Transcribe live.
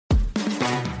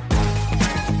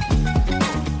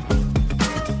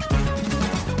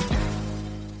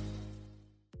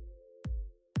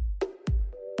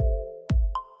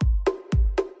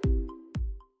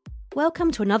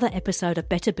Welcome to another episode of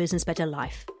Better Business, Better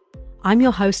Life. I'm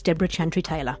your host, Deborah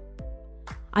Chantry-Taylor.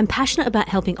 I'm passionate about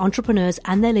helping entrepreneurs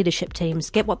and their leadership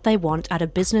teams get what they want out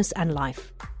of business and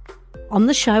life. On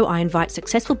the show, I invite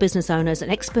successful business owners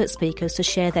and expert speakers to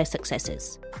share their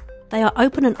successes. They are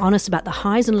open and honest about the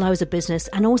highs and lows of business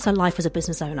and also life as a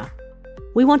business owner.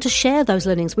 We want to share those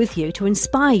learnings with you to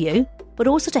inspire you, but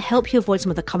also to help you avoid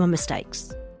some of the common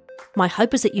mistakes. My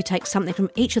hope is that you take something from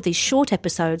each of these short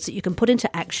episodes that you can put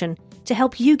into action to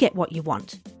help you get what you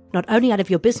want, not only out of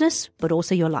your business, but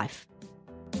also your life.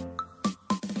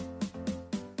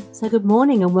 So good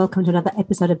morning and welcome to another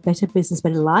episode of Better Business,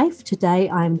 Better Life. Today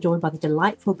I'm joined by the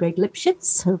delightful Greg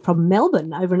Lipschitz from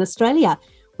Melbourne over in Australia.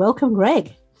 Welcome,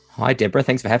 Greg. Hi, Deborah.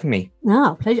 Thanks for having me.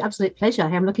 No, pleasure, absolute pleasure.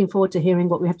 I'm looking forward to hearing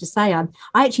what we have to say. I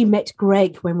actually met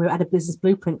Greg when we were at a Business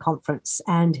Blueprint conference,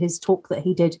 and his talk that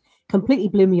he did completely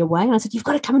blew me away. And I said, you've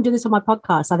got to come and do this on my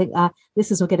podcast. I think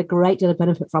listeners will get a great deal of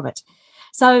benefit from it.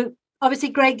 So obviously,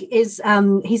 Greg is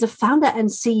he's a founder and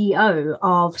CEO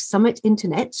of Summit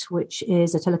Internet, which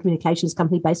is a telecommunications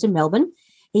company based in Melbourne.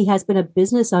 He has been a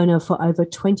business owner for over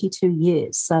 22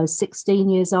 years. So 16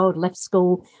 years old, left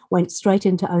school, went straight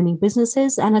into owning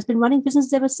businesses and has been running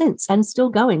businesses ever since and still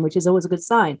going, which is always a good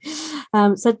sign.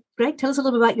 So Greg, tell us a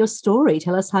little bit about your story.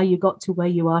 Tell us how you got to where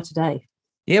you are today.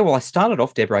 Yeah, well, I started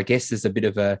off, Deborah, I guess, as a bit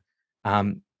of a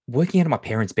working out of my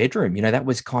parents' bedroom. You know, that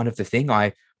was kind of the thing.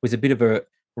 I was a bit of a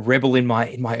rebel in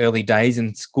my early days,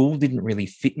 and school didn't really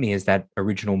fit me as that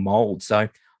original mold. So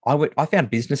I found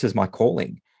business as my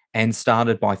calling. And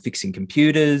started by fixing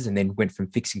computers, and then went from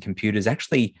fixing computers,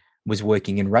 actually was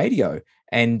working in radio.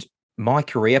 And my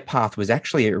career path was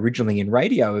actually originally in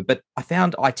radio, but I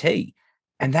found IT,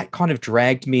 and that kind of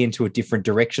dragged me into a different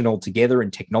direction altogether.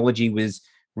 And technology was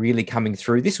really coming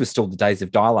through. This was still the days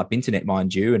of dial-up internet,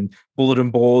 mind you, and bulletin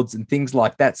boards and things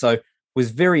like that. So it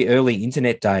was very early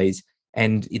internet days.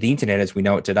 And the internet, as we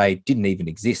know it today, didn't even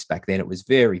exist back then. It was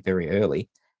very, very early.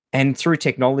 And through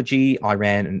technology, I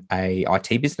ran a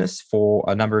IT business for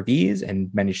a number of years and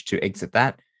managed to exit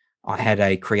that. I had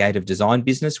a creative design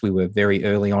business. We were very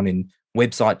early on in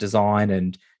website design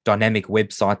and dynamic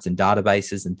websites and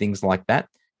databases and things like that,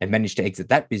 and managed to exit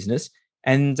that business.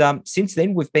 And since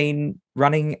then, we've been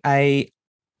running a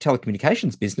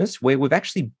telecommunications business where we've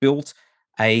actually built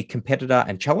a competitor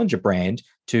and challenger brand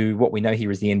to what we know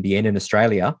here as the NBN in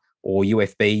Australia, or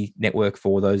UFB network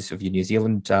for those of you New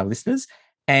Zealand listeners.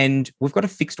 And we've got a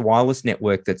fixed wireless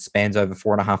network that spans over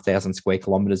 4,500 square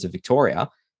kilometres of Victoria,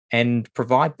 and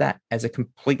provide that as a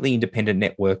completely independent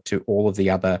network to all of the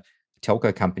other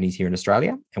telco companies here in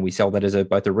Australia. And we sell that as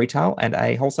both a retail and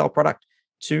a wholesale product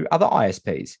to other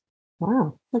ISPs.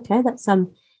 Wow. Okay. That's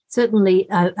certainly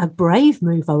a brave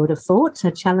move, I would have thought,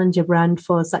 to challenge a brand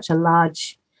for such a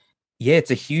large... Yeah,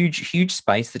 it's a huge, huge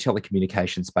space, the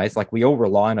telecommunication space. Like, we all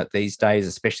rely on it these days,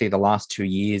 especially the last 2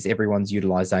 years. Everyone's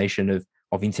utilisation of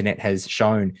internet has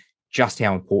shown just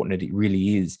how important it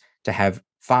really is to have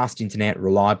fast internet,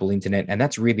 reliable internet. And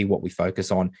that's really what we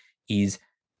focus on, is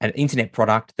an internet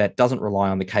product that doesn't rely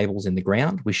on the cables in the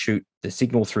ground. We shoot the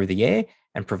signal through the air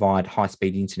and provide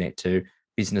high-speed internet to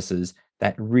businesses.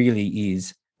 That really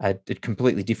is a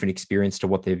completely different experience to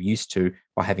what they're used to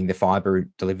by having the fibre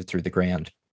delivered through the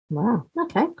ground. Wow.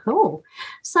 Okay, cool.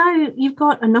 So you've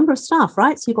got a number of staff,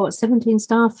 right? So you've got 17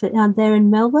 staff there in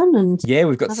Melbourne, and yeah,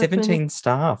 we've got 17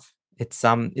 staff. It's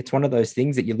one of those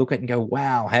things that you look at and go,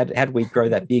 wow, how do we grow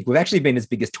that big? We've actually been as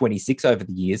big as 26 over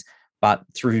the years, but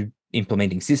through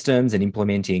implementing systems and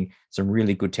implementing some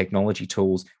really good technology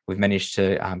tools, we've managed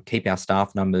to keep our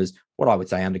staff numbers, what I would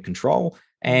say, under control,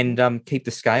 and keep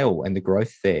the scale and the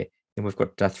growth there. And we've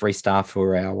got 3 staff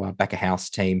for our back of house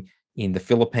team in the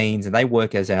Philippines, and they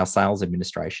work as our sales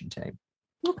administration team.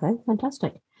 Okay,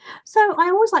 fantastic. So I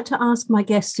always like to ask my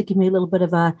guests to give me a little bit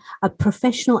of a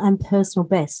professional and personal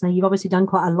best. Now, you've obviously done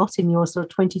quite a lot in your sort of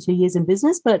 22 years in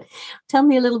business, but tell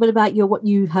me a little bit about what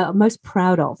you are most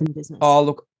proud of in business. Oh,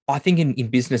 look, I think in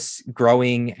business,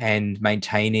 growing and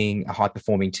maintaining a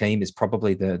high-performing team is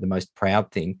probably the most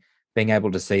proud thing. Being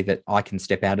able to see that I can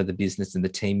step out of the business and the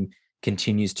team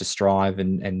continues to strive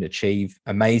and achieve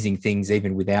amazing things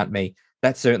even without me.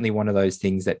 That's certainly one of those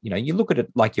things that, you know, you look at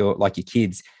it like your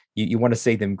kids. You want to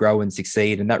see them grow and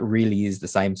succeed, and that really is the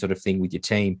same sort of thing with your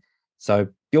team. So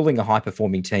building a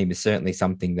high-performing team is certainly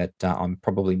something that I'm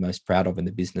probably most proud of in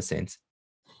the business sense.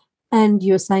 And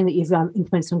you're saying that you've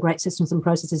implemented some great systems and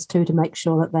processes too to make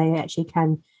sure that they actually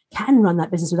can run that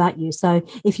business without you. So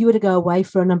if you were to go away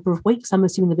for a number of weeks, I'm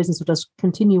assuming the business will just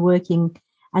continue working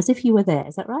as if you were there.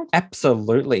 Is that right?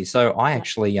 Absolutely. So I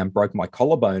actually broke my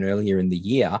collarbone earlier in the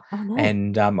year. Oh, no.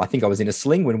 And I think I was in a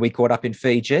sling when we caught up in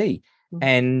Fiji.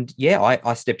 And yeah,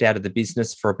 I stepped out of the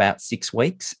business for about 6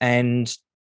 weeks and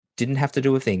didn't have to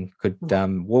do a thing. Could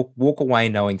walk away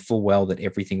knowing full well that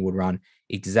everything would run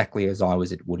exactly as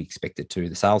would expect it to.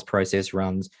 The sales process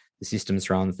runs, the systems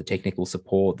runs, the technical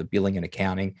support, the billing and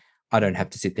accounting. I don't have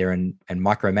to sit there and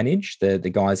micromanage. The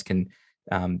guys can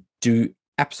do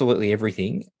absolutely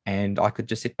everything, and I could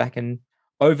just sit back and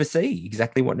oversee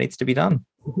exactly what needs to be done.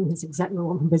 That's exactly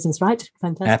what in business, right?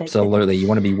 Fantastic. Absolutely. You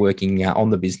want to be working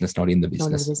on the business, not in the business.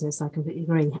 Not in the business, I completely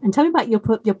agree. And tell me about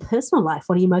your personal life.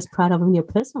 What are you most proud of in your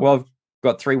personal life? Well, I've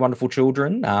got 3 wonderful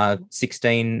children,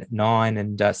 16, 9,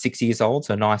 and 6 years old.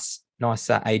 So nice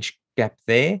age gap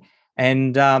there.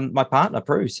 And my partner,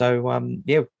 Prue. So,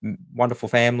 wonderful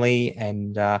family.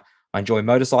 And I enjoy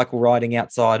motorcycle riding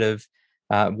outside of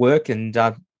work, and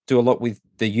do a lot with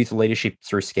the youth leadership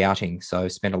through scouting. So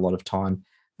spent a lot of time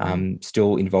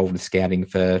still involved with scouting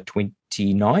for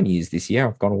 29 years this year.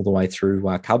 I've gone all the way through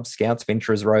Cubs, Scouts,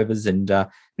 Venturers, Rovers, and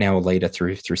now a leader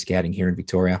through scouting here in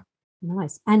Victoria.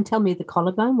 Nice. And tell me, the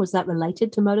collarbone, was that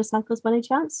related to motorcycles by any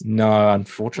chance? No,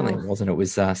 unfortunately it wasn't. It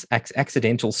was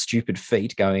accidental stupid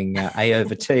feet going A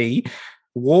over T,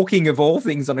 walking of all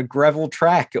things on a gravel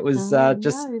track. It was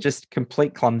just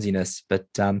complete clumsiness. But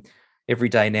every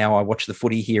day now I watch the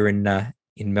footy here in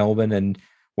Melbourne and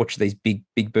watch these big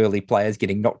burly players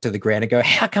getting knocked to the ground and go,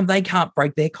 how come they can't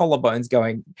break their collarbones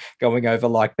going over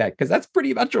like that? Because that's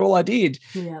pretty much all I did.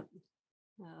 Yeah.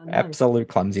 Absolute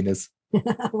clumsiness.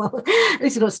 Well, at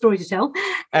least you've got a story to tell.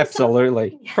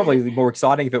 Absolutely. Probably more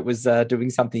exciting if it was doing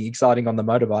something exciting on the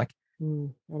motorbike.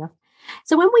 Enough.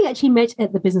 So when we actually met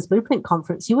at the Business Blueprint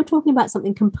Conference, you were talking about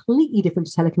something completely different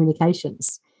to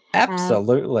telecommunications.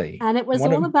 Absolutely. And it was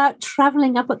all about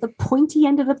traveling up at the pointy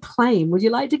end of a plane. Would you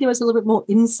like to give us a little bit more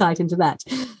insight into that?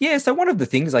 Yeah. So one of the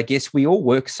things, I guess, we all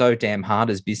work so damn hard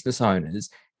as business owners,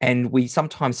 and we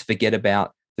sometimes forget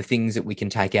about the things that we can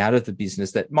take out of the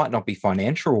business that might not be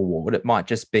financial reward. It might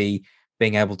just be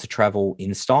being able to travel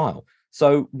in style.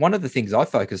 So one of the things I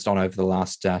focused on over the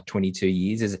last 22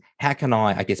 years is how can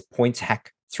I guess, points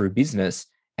hack through business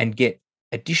and get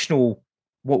additional,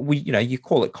 you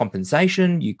call it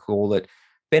compensation, you call it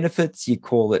benefits, you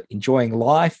call it enjoying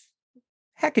life.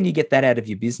 How can you get that out of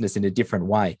your business in a different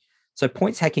way? So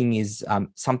points hacking is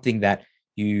something that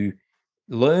you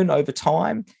learn over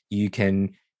time. You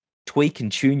can tweak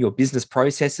and tune your business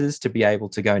processes to be able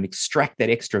to go and extract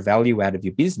that extra value out of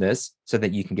your business so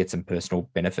that you can get some personal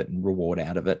benefit and reward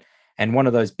out of it. And one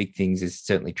of those big things is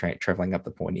certainly traveling up the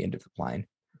pointy end of the plane.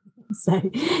 So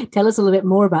tell us a little bit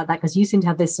more about that, because you seem to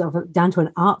have this sort of down to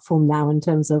an art form now in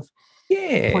terms of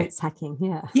points hacking.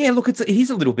 Yeah, look, it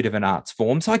is a little bit of an arts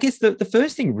form. So I guess the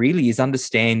first thing really is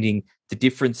understanding the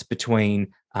difference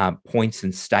between points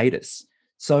and status.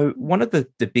 So one of the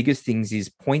biggest things is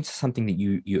points are something that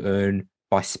you earn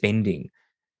by spending.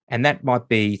 And that might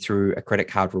be through a credit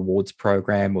card rewards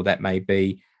program, or that may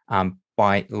be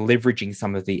by leveraging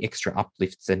some of the extra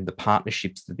uplifts and the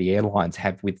partnerships that the airlines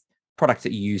have with products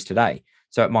that you use today.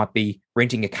 So it might be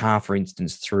renting a car, for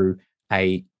instance, through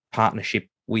a partnership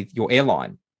with your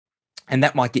airline. And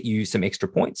that might get you some extra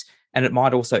points. And it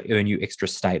might also earn you extra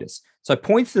status. So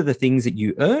points are the things that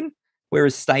you earn,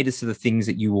 whereas status are the things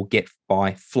that you will get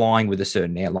by flying with a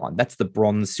certain airline. That's the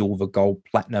bronze, silver, gold,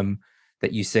 platinum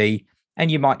that you see.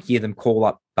 And you might hear them call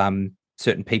up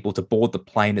certain people to board the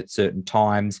plane at certain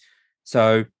times.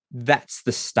 So that's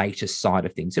the status side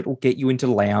of things. It will get you into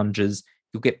lounges.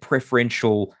 You'll get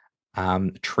preferential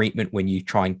treatment when you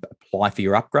try and apply for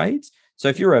your upgrades. So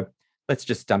if you're let's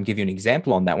just give you an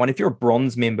example on that one. If you're a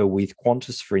bronze member with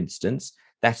Qantas, for instance,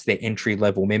 that's their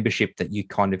entry-level membership that you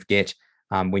kind of get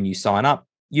when you sign up.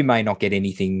 You may not get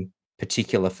anything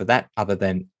particular for that other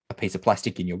than a piece of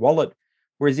plastic in your wallet.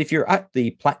 Whereas if you're at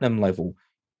the platinum level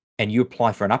and you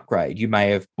apply for an upgrade, you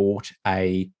may have bought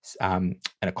an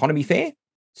economy fare,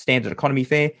 standard economy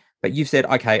fare, but you've said,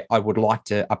 okay, I would like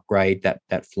to upgrade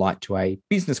that flight to a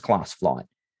business class flight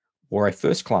or a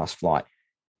first class flight.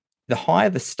 The higher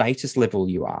the status level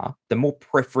you are, the more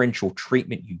preferential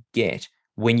treatment you get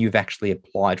when you've actually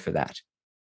applied for that.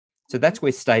 So that's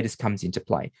where status comes into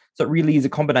play. So it really is a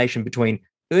combination between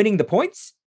earning the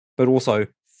points, but also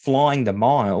flying the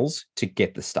miles to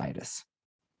get the status.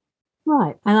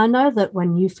 Right. And I know that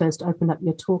when you first opened up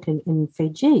your talk in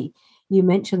Fiji, you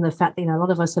mentioned the fact that, a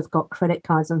lot of us have got credit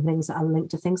cards and things that are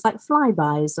linked to things like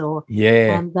flybys or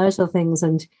those sort of things.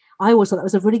 And I always thought that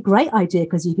was a really great idea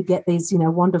because you could get these,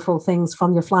 wonderful things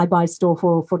from your flyby store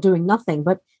for doing nothing.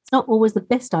 But it's not always the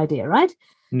best idea, right?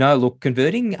 No, look,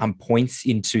 converting points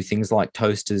into things like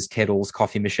toasters, kettles,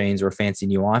 coffee machines, or a fancy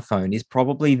new iPhone is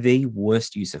probably the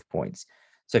worst use of points.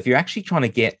 So if you're actually trying to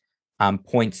get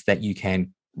points that you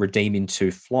can redeem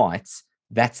into flights,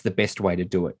 that's the best way to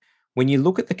do it. When you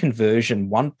look at the conversion,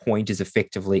 1 point is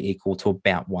effectively equal to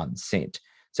about 1 cent.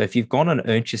 So if you've gone and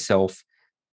earned yourself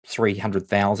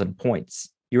 300,000 points,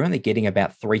 you're only getting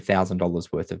about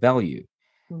 $3,000 worth of value.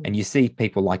 And you see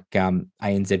people like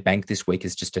ANZ Bank this week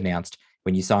has just announced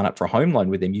when you sign up for a home loan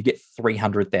with them, you get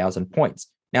 300,000 points.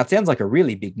 Now, it sounds like a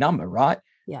really big number, right?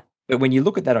 Yeah. But when you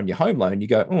look at that on your home loan, you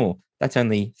go, oh, that's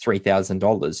only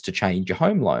 $3,000 to change your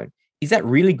home loan. Is that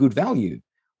really good value?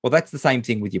 Well, that's the same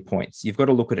thing with your points. You've got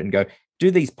to look at it and go,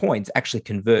 do these points actually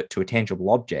convert to a tangible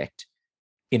object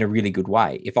in a really good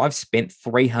way? If I've spent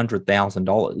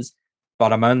 $300,000,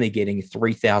 but I'm only getting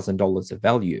 $3,000 of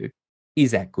value,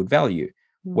 is that good value?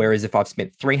 Whereas if I've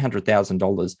spent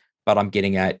 $300,000, but I'm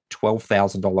getting a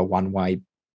 $12,000 one-way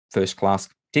first-class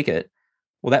ticket,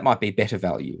 well, that might be better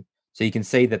value. So you can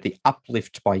see that the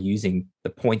uplift by using the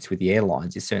points with the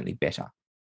airlines is certainly better.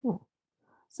 Yeah.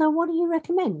 So what do you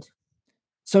recommend?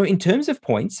 So in terms of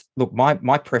points, look,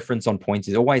 my preference on points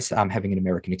is always having an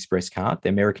American Express card. The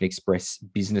American Express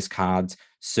business cards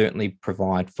certainly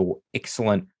provide for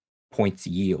excellent points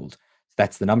yield.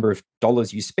 That's the number of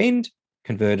dollars you spend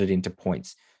converted into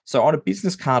points. So on a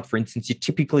business card, for instance, you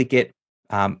typically get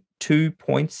 2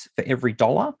 points for every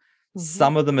dollar.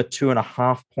 Some of them are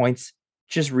 2.5 points.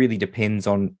 Just really depends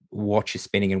on what you're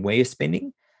spending and where you're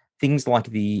spending. Things like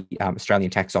the Australian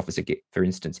Tax Office, for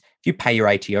instance, if you pay your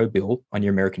ATO bill on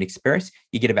your American Express,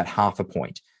 you get about 0.5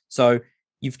 point. So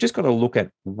you've just got to look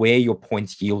at where your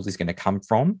points yield is going to come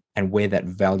from and where that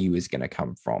value is going to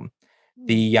come from.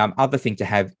 The other thing to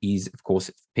have is, of course,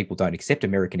 if people don't accept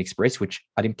American Express, which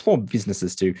I'd implore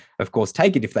businesses to, of course,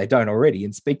 take it if they don't already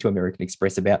and speak to American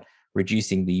Express about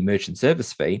reducing the merchant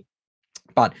service fee.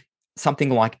 But something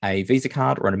like a Visa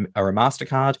card or a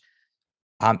MasterCard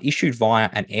issued via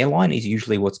an airline is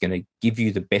usually what's going to give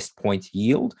you the best points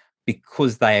yield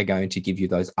because they are going to give you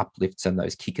those uplifts and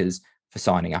those kickers for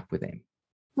signing up with them.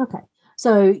 Okay.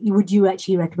 So would you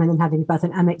actually recommend them having both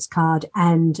an Amex card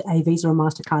and a Visa or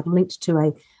MasterCard linked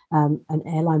to an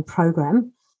airline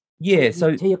program? Yeah. So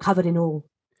you're covered in all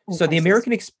So the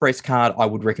American Express card, I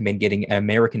would recommend getting an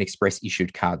American Express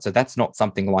issued card. So that's not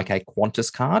something like a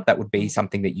Qantas card. That would be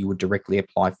something that you would directly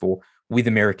apply for with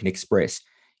American Express.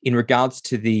 In regards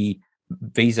to the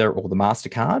Visa or the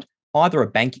MasterCard, either a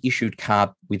bank issued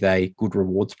card with a good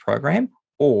rewards program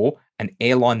or an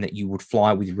airline that you would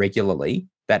fly with regularly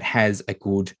that has a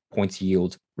good points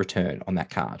yield return on that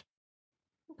card.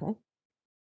 Okay.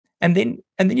 And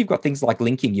then you've got things like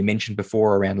linking. You mentioned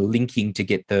before around linking to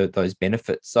get those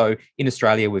benefits. So in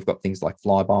Australia, we've got things like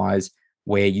Flybuys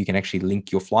where you can actually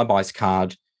link your Flybuys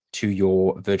card to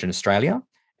your Virgin Australia,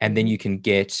 and then you can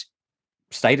get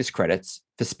status credits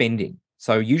for spending.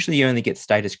 So usually you only get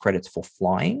status credits for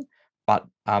flying, but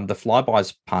the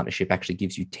Flybuys partnership actually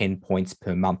gives you 10 points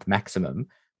per month maximum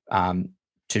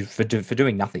for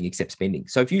doing nothing except spending.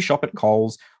 So if you shop at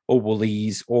Coles or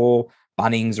Woolies or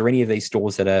Bunnings or any of these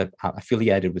stores that are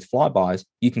affiliated with Flybuys,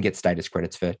 you can get status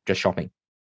credits for just shopping.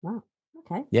 Wow.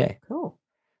 Okay. Yeah. Cool.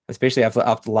 Especially after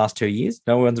the last 2 years,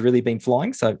 no one's really been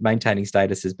flying. So maintaining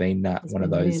status has been one of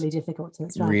those really difficult.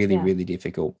 That's right. Really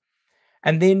difficult.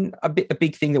 And then a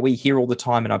big thing that we hear all the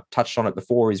time, and I've touched on it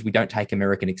before, is we don't take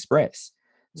American Express.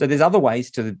 So there's other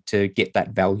ways to get that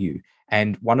value.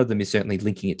 And one of them is certainly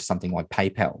linking it to something like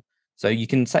PayPal. So you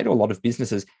can say to a lot of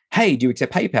businesses, hey, do you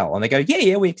accept PayPal? And they go,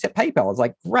 yeah, we accept PayPal. It's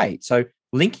like, great. So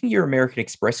linking your American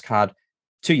Express card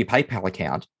to your PayPal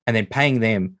account and then paying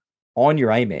them on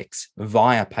your Amex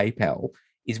via PayPal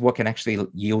is what can actually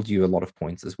yield you a lot of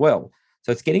points as well.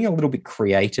 So it's getting a little bit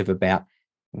creative about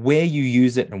where you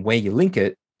use it and where you link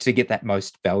it to get that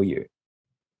most value.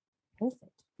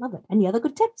 Perfect. Love it. Any other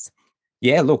good tips?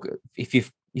 Yeah, look, if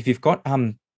you've got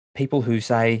people who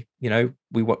say, we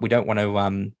don't want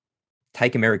to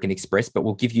take American Express, but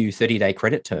we'll give you 30-day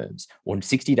credit terms or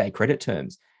 60-day credit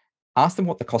terms, ask them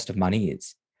what the cost of money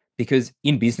is. Because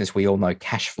in business, we all know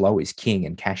cash flow is king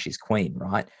and cash is queen,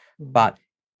 right? But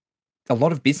a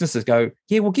lot of businesses go,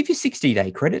 yeah, we'll give you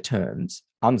 60-day credit terms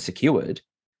unsecured,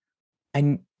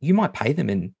 and you might pay them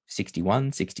in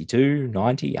 61, 62,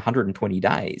 90, 120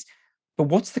 days. But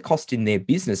what's the cost in their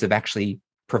business of actually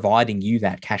providing you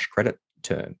that cash credit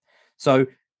term? So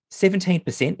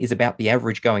 17% is about the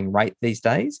average going rate these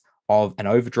days of an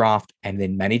overdraft and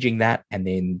then managing that and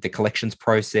then the collections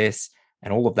process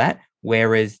and all of that.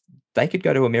 Whereas they could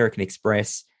go to American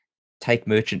Express, take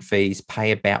merchant fees,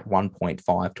 pay about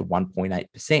 1.5 to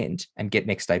 1.8% and get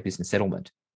next day business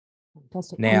settlement.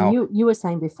 Fantastic. Now, and you were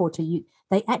saying before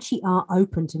they actually are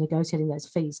open to negotiating those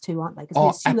fees too, aren't they? Because we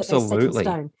assume absolutely. that they're set in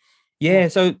stone. Yeah,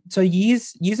 so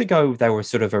years ago they were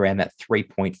sort of around that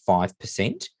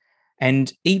 3.5%,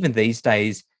 and even these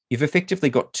days you've effectively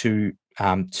got two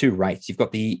rates. You've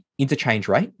got the interchange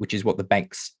rate, which is what the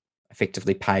banks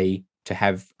effectively pay to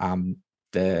have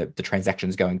the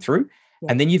transactions going through,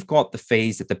 Yeah. and then you've got the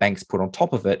fees that the banks put on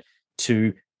top of it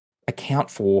to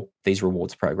account for these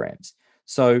rewards programs.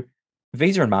 So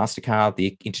Visa and MasterCard,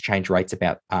 the interchange rate's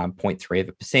about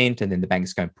 0.3%, and then the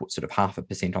banks go and put sort of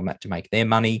 0.5% on that to make their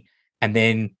money. And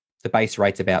then the base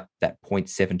rate's about that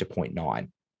 0.7 to 0.9.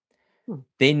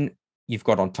 Then you've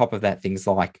got on top of that things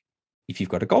like if you've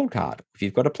got a gold card, if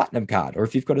you've got a platinum card, or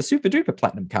if you've got a super duper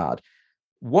platinum card,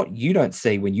 what you don't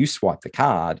see when you swipe the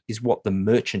card is what the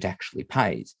merchant actually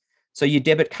pays. So your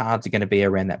debit cards are going to be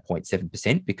around that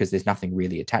 0.7% because there's nothing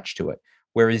really attached to it.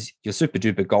 Whereas your super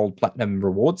duper gold platinum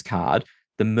rewards card,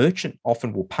 the merchant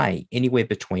often will pay anywhere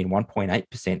between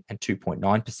 1.8% and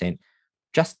 2.9%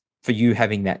 just for you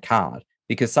having that card,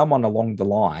 because someone along the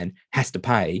line has to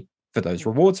pay for those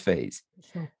rewards fees.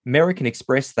 Sure. American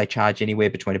Express, they charge anywhere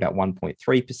between about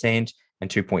 1.3% and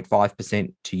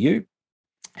 2.5% to you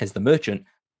as the merchant.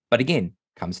 But again,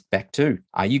 comes back to,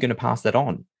 are you going to pass that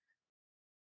on?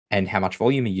 And how much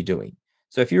volume are you doing?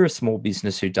 So if you're a small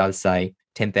business who does, say,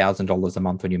 $10,000 a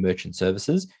month on your merchant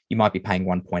services, you might be paying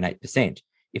 1.8%.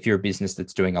 If you're a business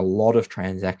that's doing a lot of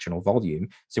transactional volume,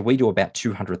 so we do about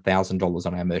 $200,000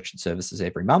 on our merchant services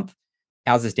every month,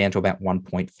 ours is down to about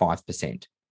 1.5%.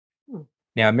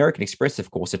 Now, American Express, of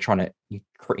course, are trying to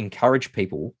encourage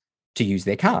people to use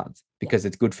their cards because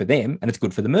it's good for them and it's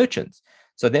good for the merchants.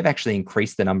 So they've actually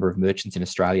increased the number of merchants in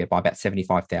Australia by about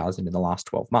 75,000 in the last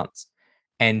 12 months.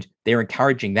 And they're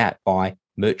encouraging that by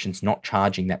merchants not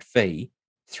charging that fee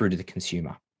through to the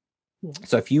consumer. Yeah.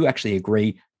 So if you actually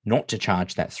agree not to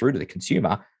charge that through to the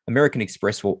consumer, American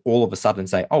Express will all of a sudden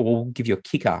say, oh, well, we'll give you a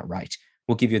kicker rate.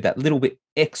 We'll give you that little bit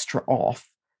extra off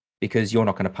because you're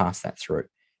not going to pass that through.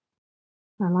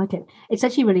 I like it. It's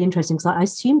actually really interesting because I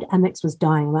assumed Amex was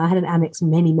dying. I had an Amex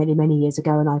many, many, many years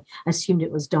ago, and I assumed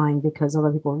it was dying because a lot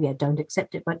of people, don't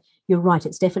accept it. But you're right.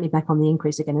 It's definitely back on the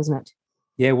increase again, isn't it?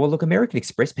 Yeah, well, look, American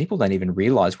Express, people don't even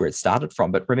realize where it started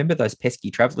from. But remember those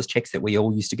pesky travelers checks that we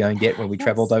all used to go and get when we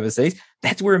traveled overseas?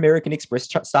 That's where American Express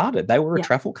started. They were a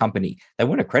travel company. They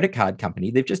weren't a credit card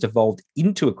company. They've just evolved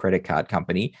into a credit card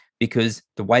company because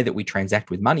the way that we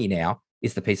transact with money now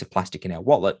is the piece of plastic in our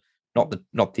wallet, not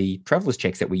the travelers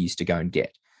checks that we used to go and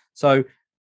get. So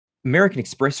American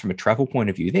Express, from a travel point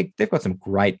of view, they've got some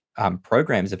great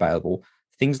programs available.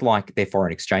 Things like their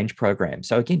foreign exchange program.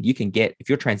 So again, you can get, if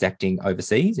you're transacting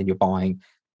overseas and you're buying,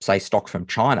 say, stock from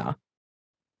China,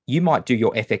 you might do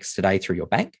your FX today through your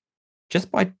bank.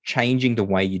 Just by changing the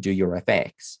way you do your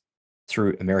FX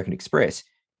through American Express,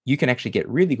 you can actually get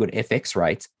really good FX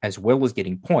rates as well as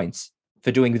getting points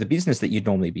for doing the business that you'd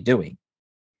normally be doing.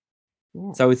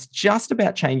 Yeah. So it's just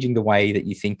about changing the way that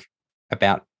you think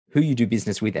about who you do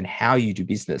business with and how you do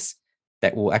business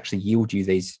that will actually yield you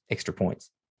these extra points.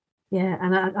 Yeah,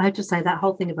 and I have to say that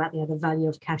whole thing about the value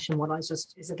of cash and what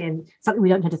is again something we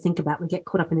don't have to think about. We get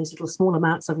caught up in these little small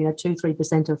amounts of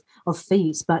 2-3% of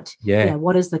fees, but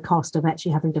what is the cost of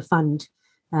actually having to fund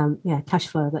cash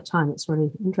flow at that time? It's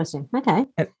really interesting. Okay,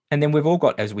 and then we've all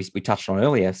got, as we touched on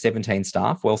earlier, 17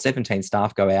 staff. Well, 17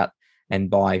 staff go out and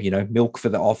buy milk for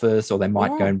the office, or they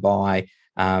might go and buy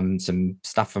some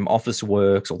stuff from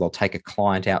Officeworks, or they'll take a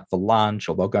client out for lunch,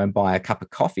 or they'll go and buy a cup of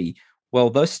coffee. Well,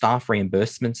 those staff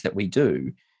reimbursements that we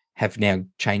do have now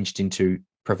changed into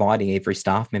providing every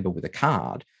staff member with a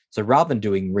card. So rather than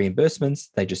doing reimbursements,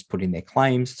 they just put in their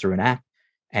claims through an app,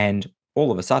 and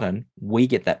all of a sudden we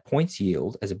get that points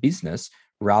yield as a business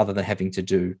rather than having to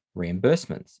do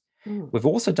reimbursements. We've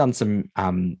also done some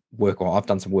work, or I've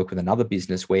done some work with another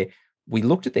business where we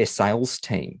looked at their sales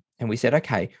team and we said,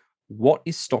 okay, what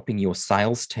is stopping your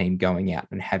sales team going out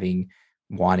and having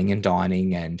wining and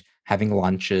dining and having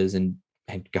lunches and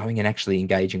going and actually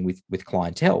engaging with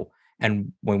clientele?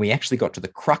 And when we actually got to the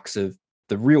crux of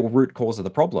the real root cause of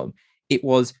the problem, it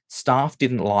was staff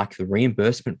didn't like the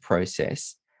reimbursement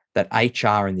process that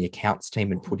HR and the accounts team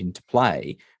had put into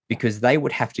play, because they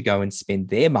would have to go and spend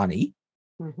their money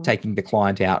taking the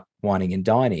client out wining and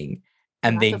dining,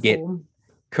 and then get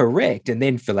correct, and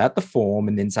then fill out the form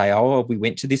and then say, oh, we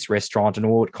went to this restaurant and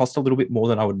it cost a little bit more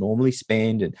than I would normally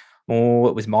spend, and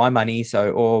it was my money,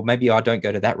 so, or maybe I don't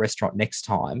go to that restaurant next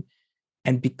time.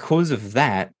 And because of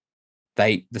that,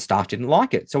 the staff didn't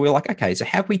like it. So we're like, okay, so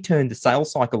have we turned the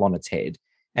sales cycle on its head,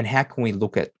 and how can we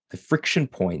look at the friction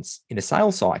points in a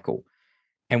sales cycle?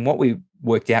 And what we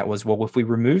worked out was, well, if we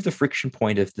remove the friction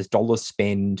point of the dollar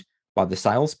spend by the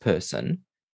salesperson,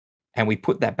 and we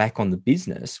put that back on the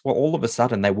business, well, all of a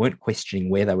sudden they weren't questioning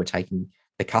where they were taking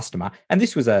the customer. And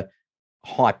this was a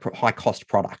high cost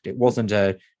product. It wasn't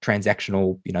a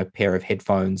transactional, pair of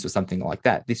headphones or something like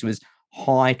that. This was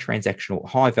high transactional,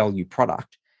 high value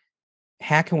product.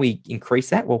 How can we increase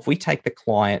that? Well, if we take the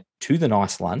client to the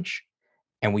nice lunch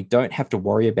and we don't have to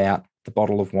worry about the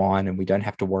bottle of wine and we don't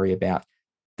have to worry about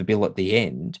the bill at the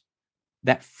end,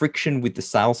 that friction with the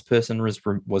salesperson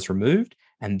was removed,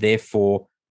 and therefore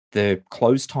the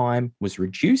close time was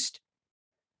reduced.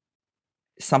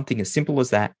 Something as simple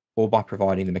as that, or by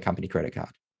providing them a company credit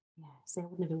card. Yeah, so I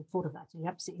wouldn't have even thought of that. You're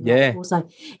absolutely right. Also,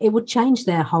 it would change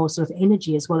their whole sort of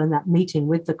energy as well in that meeting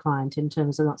with the client, in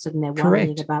terms of not sitting there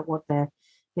worrying about what they're,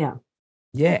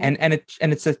 Yeah, and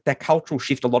it's that cultural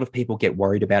shift. A lot of people get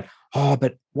worried about,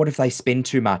 but what if they spend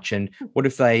too much, and what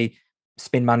if they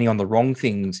spend money on the wrong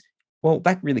things? Well,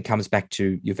 that really comes back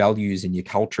to your values and your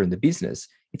culture in the business.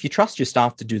 If you trust your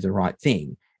staff to do the right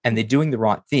thing, and they're doing the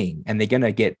right thing, and they're going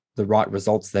to get the right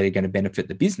results that are going to benefit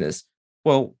the business,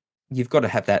 well, you've got to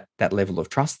have that level of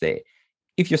trust there.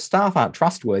 If your staff aren't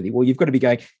trustworthy, well, you've got to be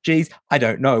going, geez, I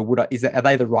don't know, are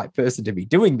they the right person to be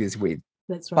doing this with?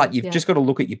 That's right. But you've just got to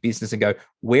look at your business and go,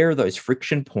 where are those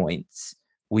friction points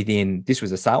within, this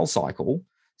was a sales cycle,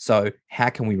 so how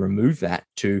can we remove that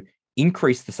to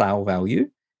increase the sale value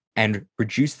and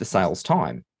reduce the sales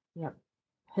time? Yep.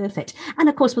 Perfect. And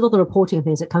of course, with all the reporting and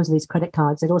things that comes with these credit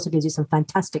cards, it also gives you some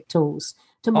fantastic tools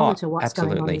to monitor what's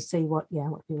going on and see what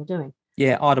people are doing.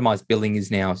 Yeah, itemized billing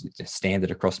is now standard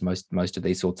across most of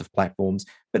these sorts of platforms.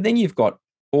 But then you've got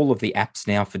all of the apps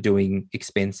now for doing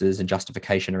expenses and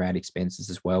justification around expenses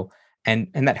as well. And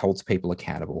that holds people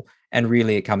accountable. And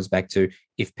really it comes back to,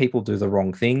 if people do the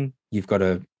wrong thing, you've got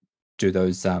to do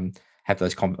those, have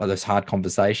those hard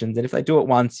conversations. And if they do it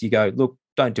once, you go, look,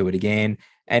 don't do it again.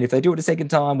 And if they do it a second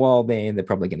time, well, then they're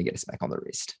probably going to get a smack on the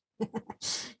wrist.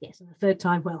 Yes, and the third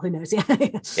time, well, who knows?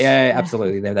 Yeah,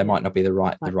 absolutely. They might not be the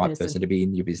right person to be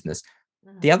in your business.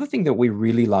 The other thing that we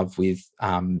really love with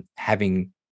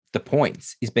having the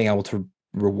points is being able to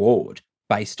reward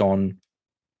based on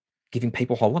giving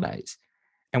people holidays.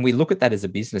 And we look at that as a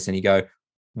business and you go,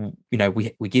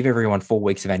 we give everyone 4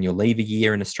 weeks of annual leave a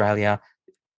year in Australia.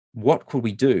 What could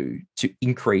we do to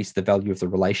increase the value of the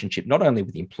relationship, not only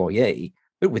with the employee,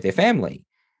 but with their family?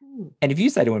 And if you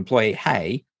say to an employee,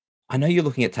 hey, I know you're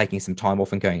looking at taking some time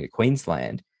off and going to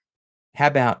Queensland. How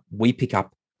about we pick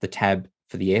up the tab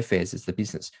for the airfares as the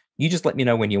business? You just let me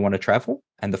know when you want to travel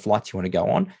and the flights you want to go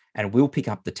on, and we'll pick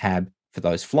up the tab for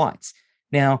those flights.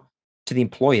 Now, to the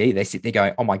employee, they sit there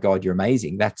going, oh my God, you're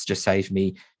amazing. That's just saved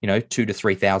me, $2,000 to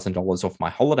 $3,000 off my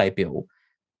holiday bill.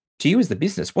 To you as the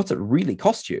business, what's it really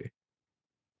cost you?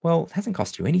 Well, it hasn't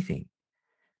cost you anything.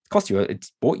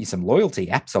 It's bought you some loyalty,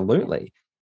 absolutely.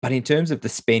 But in terms of the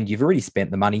spend, you've already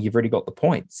spent the money, you've already got the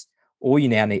points. All you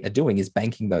now are doing is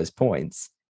banking those points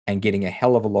and getting a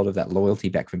hell of a lot of that loyalty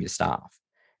back from your staff.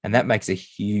 And that makes a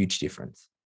huge difference.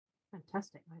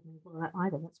 Fantastic. I didn't know that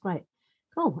either. That's great.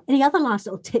 Cool. Any other last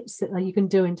little tips that you can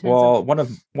do in terms of? Well,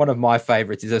 one of my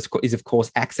favorites is of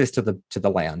course access to the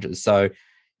lounges. So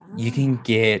you can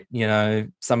get,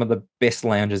 some of the best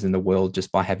lounges in the world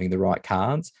just by having the right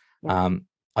cards. Yeah.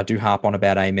 I do harp on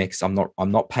about Amex.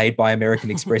 I'm not paid by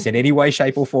American Express in any way,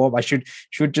 shape, or form. I should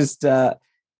just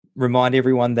remind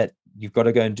everyone that you've got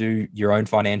to go and do your own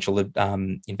financial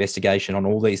investigation on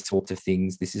all these sorts of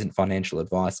things. This isn't financial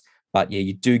advice, but yeah,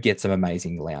 you do get some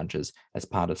amazing lounges as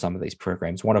part of some of these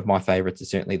programs. One of my favorites is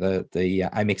certainly the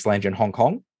Amex lounge in Hong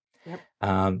Kong.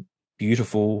 Yep.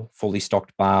 Beautiful, fully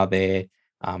stocked bar there.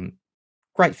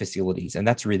 Great facilities, and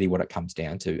that's really what it comes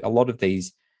down to. A lot of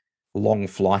these long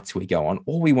flights we go on,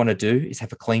 all we want to do is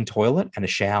have a clean toilet and a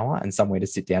shower and somewhere to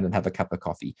sit down and have a cup of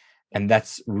coffee. And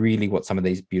that's really what some of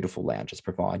these beautiful lounges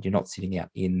provide. You're not sitting out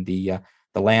in the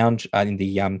lounge, in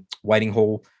the waiting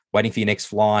hall, waiting for your next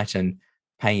flight and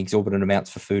paying exorbitant amounts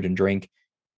for food and drink.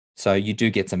 So you do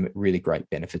get some really great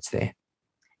benefits there.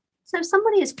 So if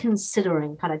somebody is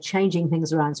considering kind of changing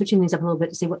things around, switching things up a little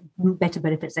bit to see what better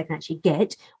benefits they can actually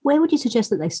get, where would you suggest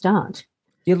that they start?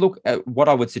 Yeah, look, what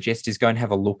I would suggest is go and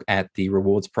have a look at the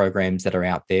rewards programs that are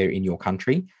out there in your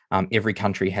country. Every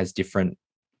country has different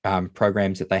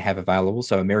programs that they have available.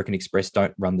 So American Express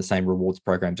don't run the same rewards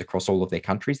programs across all of their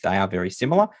countries. They are very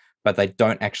similar, but they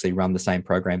don't actually run the same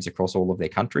programs across all of their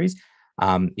countries.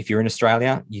 If you're in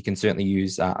Australia, you can certainly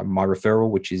use my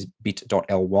referral, which is bit.ly/get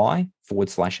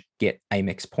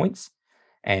Amex points.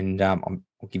 And I'll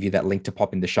give you that link to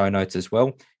pop in the show notes as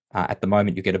well. At the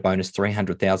moment, you get a bonus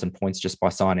 300,000 points just by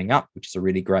signing up, which is a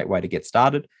really great way to get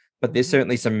started. But there's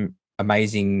certainly some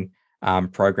amazing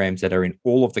programs that are in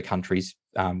all of the countries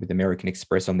with American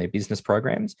Express on their business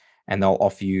programs, and they'll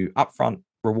offer you upfront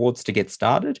rewards to get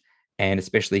started. And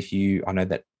especially if I know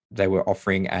that they were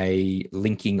offering a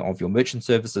linking of your merchant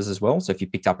services as well. So if you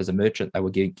picked up as a merchant, they were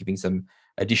giving some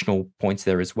additional points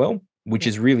there as well, which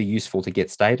is really useful to get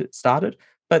started.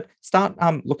 But start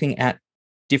looking at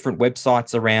different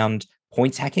websites around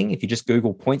points hacking. If you just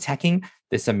Google points hacking,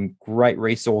 there's some great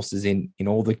resources in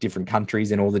all the different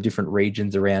countries and all the different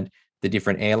regions around the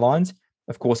different airlines.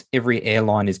 Of course, every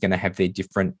airline is going to have their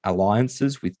different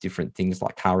alliances with different things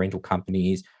like car rental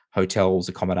companies, hotels,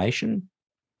 accommodation.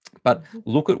 But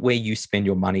look at where you spend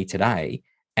your money today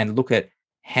and look at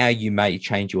how you may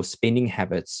change your spending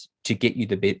habits to get you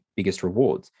the biggest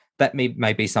rewards. That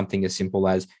may be something as simple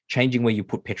as changing where you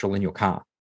put petrol in your car.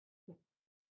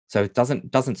 So it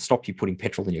doesn't stop you putting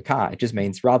petrol in your car. It just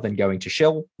means rather than going to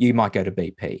Shell, you might go to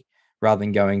BP. Rather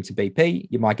than going to BP,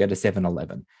 you might go to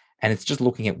 7-Eleven. And it's just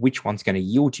looking at which one's going to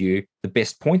yield you the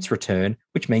best points return,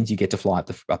 which means you get to fly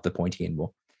up the pointy end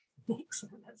more.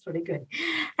 Excellent. That's really good.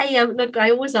 Hey, look, I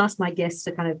always ask my guests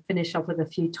to kind of finish off with a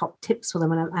few top tips for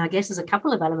them. And I guess there's a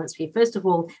couple of elements for you. First of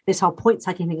all, this whole points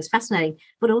hacking thing is fascinating,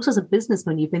 but also as a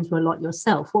businessman, you've been through a lot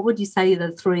yourself. What would you say are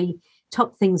the 3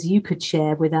 top things you could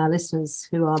share with our listeners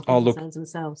who are business owners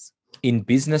themselves? In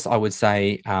business, I would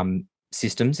say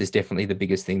systems is definitely the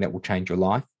biggest thing that will change your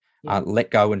life. Yeah. Let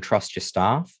go and trust your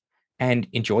staff and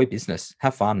enjoy business.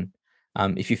 Have fun.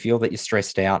 If you feel that you're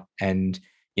stressed out and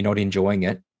you're not enjoying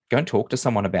it, go and talk to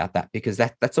someone about that, because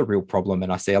that's a real problem.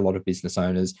 And I see a lot of business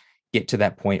owners get to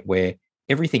that point where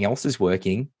everything else is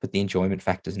working, but the enjoyment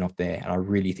factor is not there. And I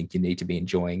really think you need to be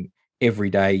enjoying every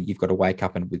day. You've got to wake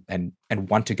up and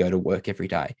want to go to work every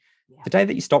day. Yeah. The day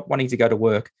that you stop wanting to go to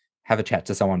work, have a chat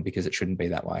to someone, because it shouldn't be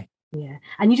that way. Yeah.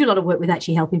 And you do a lot of work with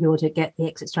actually helping people to get the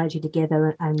exit strategy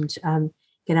together and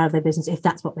get out of their business if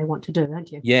that's what they want to do,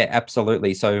 don't you? Yeah,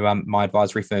 absolutely. So my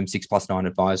advisory firm, 6+9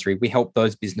 Advisory, we help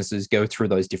those businesses go through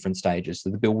those different stages,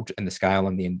 so the build and the scale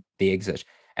and the exit.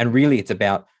 And really it's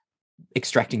about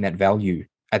extracting that value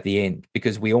at the end,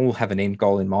 because we all have an end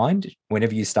goal in mind.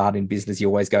 Whenever you start in business, you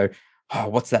always go, oh,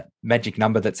 what's that magic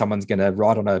number that someone's going to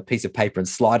write on a piece of paper and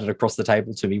slide it across the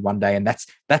table to me one day? And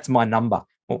that's my number.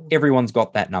 Well, everyone's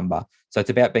got that number. So it's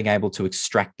about being able to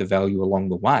extract the value along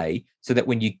the way so that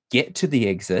when you get to the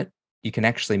exit, you can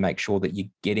actually make sure that you're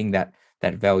getting that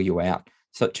value out.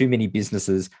 So too many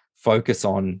businesses focus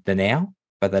on the now,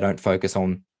 but they don't focus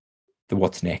on the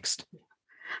what's next.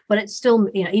 But it's still,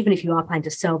 even if you are planning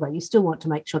to sell, though, you still want to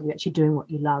make sure that you're actually doing what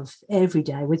you love every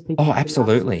day with people. Oh,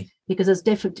 absolutely. Because there's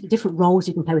different roles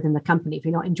you can play within the company. If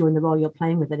you're not enjoying the role you're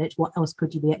playing within it, what else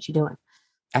could you be actually doing?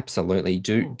 Absolutely.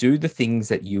 Do the things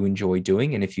that you enjoy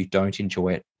doing. And if you don't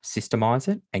enjoy it, systemize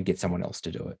it and get someone else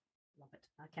to do it. Love it.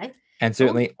 Okay. And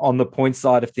certainly on the point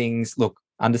side of things, look,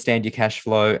 understand your cash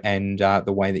flow and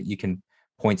the way that you can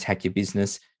points hack your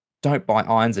business. Don't buy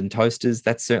irons and toasters.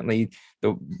 That's certainly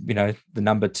the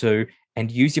number 2.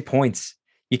 And use your points.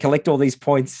 You collect all these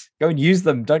points. Go and use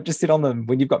them. Don't just sit on them.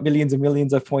 When you've got millions and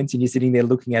millions of points and you're sitting there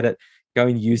looking at it, go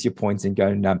and use your points and go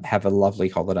and have a lovely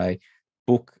holiday.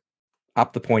 Book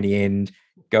up the pointy end.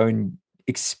 Go and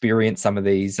experience some of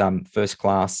these first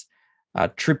class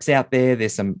trips out there.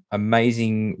 There's some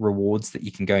amazing rewards that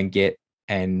you can go and get.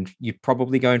 And you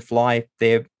probably go and fly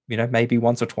there, maybe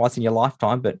once or twice in your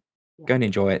lifetime, but go and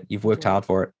enjoy it. You've worked hard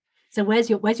for it. So where's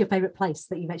your favorite place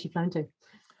that you've actually flown to?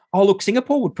 Oh, look,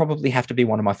 Singapore would probably have to be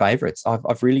one of my favorites.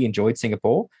 I've really enjoyed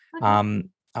Singapore. Okay.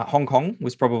 Hong Kong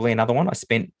was probably another one. I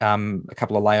spent a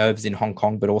couple of layovers in Hong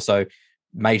Kong, but also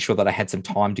made sure that I had some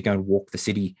time to go and walk the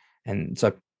city. And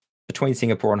so between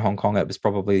Singapore and Hong Kong, it was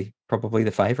probably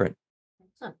the favorite.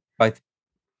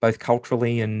 Both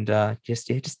culturally and just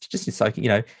in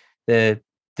soaking,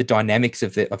 the dynamics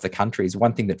of the countries.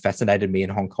 One thing that fascinated me in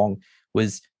Hong Kong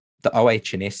was the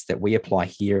OH&S that we apply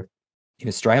here in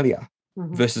Australia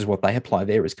versus what they apply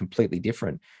there is completely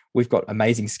different. We've got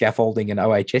amazing scaffolding in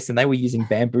OHS, and they were using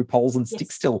bamboo poles and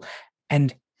stick still.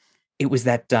 And it was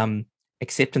that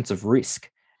acceptance of risk.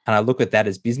 And I look at that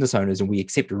as business owners, and we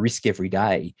accept risk every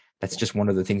day. That's just one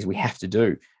of the things we have to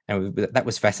do. And that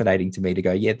was fascinating to me to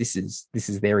go, yeah, this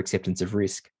is their acceptance of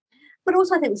risk. But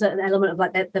also I think there's an element of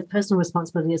like the personal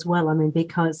responsibility as well. I mean,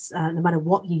 because no matter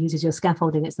what you use as your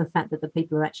scaffolding, it's the fact that the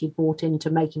people are actually bought into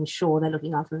making sure they're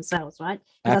looking after themselves, right?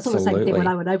 That's all the same thing when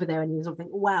I went over there and you sort of think,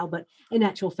 wow, but in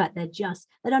actual fact, they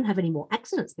don't have any more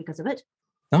accidents because of it.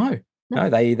 No,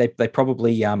 they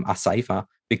probably are safer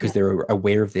because they're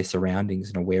aware of their surroundings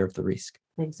and aware of the risk.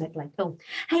 Exactly. Cool.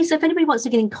 Hey, so if anybody wants to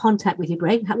get in contact with you,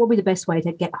 Greg, what would be the best way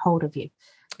to get hold of you?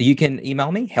 You can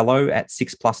email me,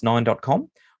 hello@6plus9.com.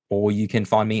 Or you can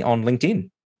find me on LinkedIn.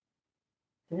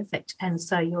 Perfect. And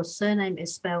so your surname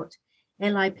is spelled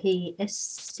Lipschitz,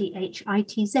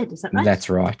 is that right? That's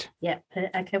right. Yeah.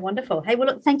 Okay, wonderful. Hey, well,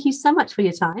 look, thank you so much for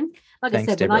your time. Like Thanks,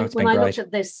 I said, Deborah. when I looked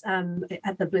at this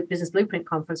at the Business Blueprint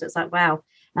conference, it's like, wow,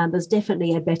 there's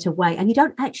definitely a better way. And you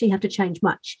don't actually have to change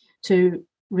much to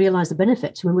realize the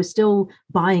benefits. When we're still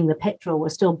buying the petrol, we're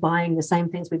still buying the same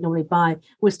things we'd normally buy,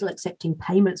 we're still accepting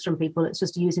payments from people. It's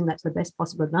just using that to the best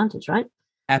possible advantage, right?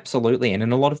 Absolutely. And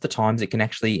in a lot of the times, it can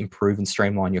actually improve and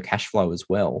streamline your cash flow as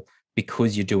well,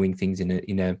 because you're doing things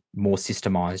in a more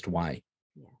systemized way.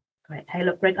 Yeah, great. Hey,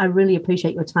 look, Greg, I really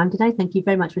appreciate your time today. Thank you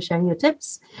very much for sharing your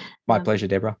tips. My pleasure,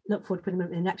 Deborah. Look forward to putting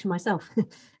them in action myself.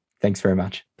 Thanks very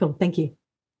much. Cool. Thank you.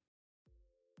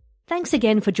 Thanks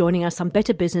again for joining us on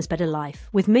Better Business, Better Life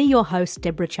with me, your host,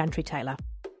 Deborah Chantry-Taylor.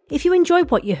 If you enjoyed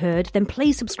what you heard, then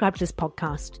please subscribe to this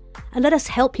podcast and let us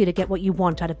help you to get what you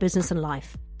want out of business and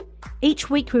life. Each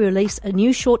week we release a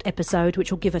new short episode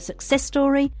which will give a success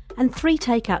story and 3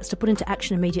 takeouts to put into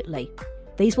action immediately.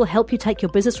 These will help you take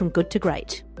your business from good to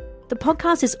great. The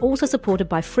podcast is also supported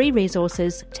by free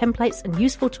resources, templates and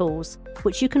useful tools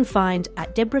which you can find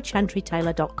at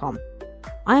deborahchantrytaylor.com.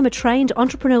 I am a trained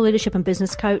entrepreneur leadership and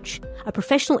business coach, a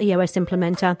professional EOS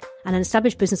implementer and an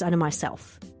established business owner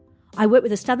myself. I work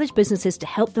with established businesses to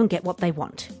help them get what they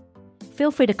want. Feel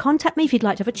free to contact me if you'd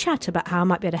like to have a chat about how I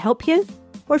might be able to help you,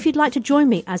 or if you'd like to join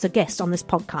me as a guest on this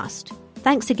podcast.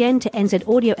 Thanks again to NZ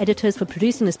Audio Editors for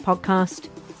producing this podcast.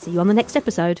 See you on the next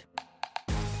episode.